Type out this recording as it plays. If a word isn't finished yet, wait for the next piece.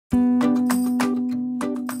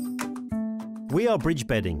We are Bridge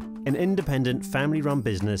Bedding, an independent family-run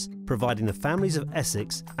business providing the families of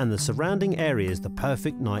Essex and the surrounding areas the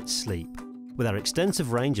perfect night's sleep, with our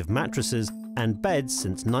extensive range of mattresses and beds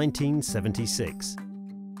since 1976.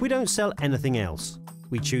 We don't sell anything else.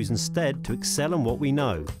 We choose instead to excel in what we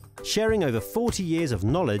know, sharing over 40 years of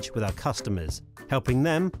knowledge with our customers, helping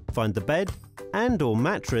them find the bed and/or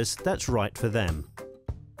mattress that's right for them.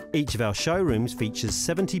 Each of our showrooms features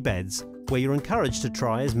 70 beds, where you're encouraged to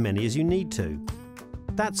try as many as you need to.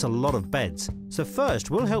 That's a lot of beds, so first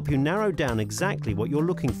we'll help you narrow down exactly what you're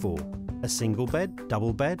looking for: a single bed,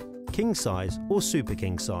 double bed, king size or super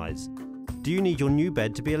king size. Do you need your new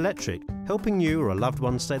bed to be electric, helping you or a loved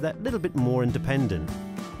one stay that little bit more independent?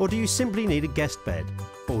 Or do you simply need a guest bed?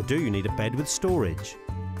 Or do you need a bed with storage?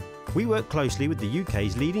 We work closely with the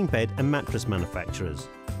UK's leading bed and mattress manufacturers,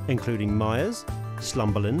 including Myers,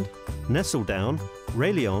 Slumberland, Nestledown,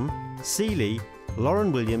 Relyon, Sealy,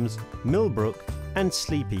 Lauren Williams, Millbrook and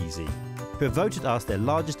Sleepeezee, who have voted us their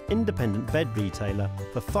largest independent bed retailer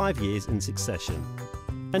for 5 years in succession.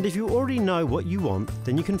 And if you already know what you want,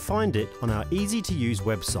 then you can find it on our easy-to-use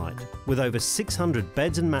website with over 600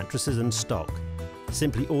 beds and mattresses in stock.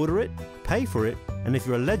 Simply order it, pay for it, and if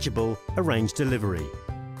you're eligible, arrange delivery.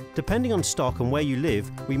 Depending on stock and where you live,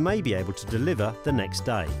 we may be able to deliver the next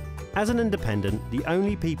day. As an independent, the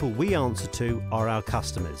only people we answer to are our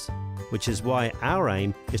customers, which is why our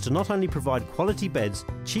aim is to not only provide quality beds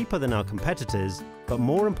cheaper than our competitors, but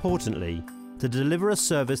more importantly, to deliver a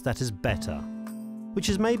service that is better. Which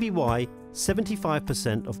is maybe why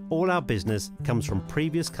 75% of all our business comes from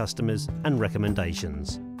previous customers and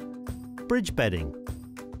recommendations. Bridge Bedding,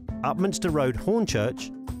 Upminster Road, Hornchurch,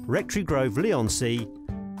 Rectory Grove, Leigh-on-Sea,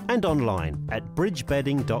 and online at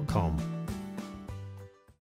bridgebedding.com.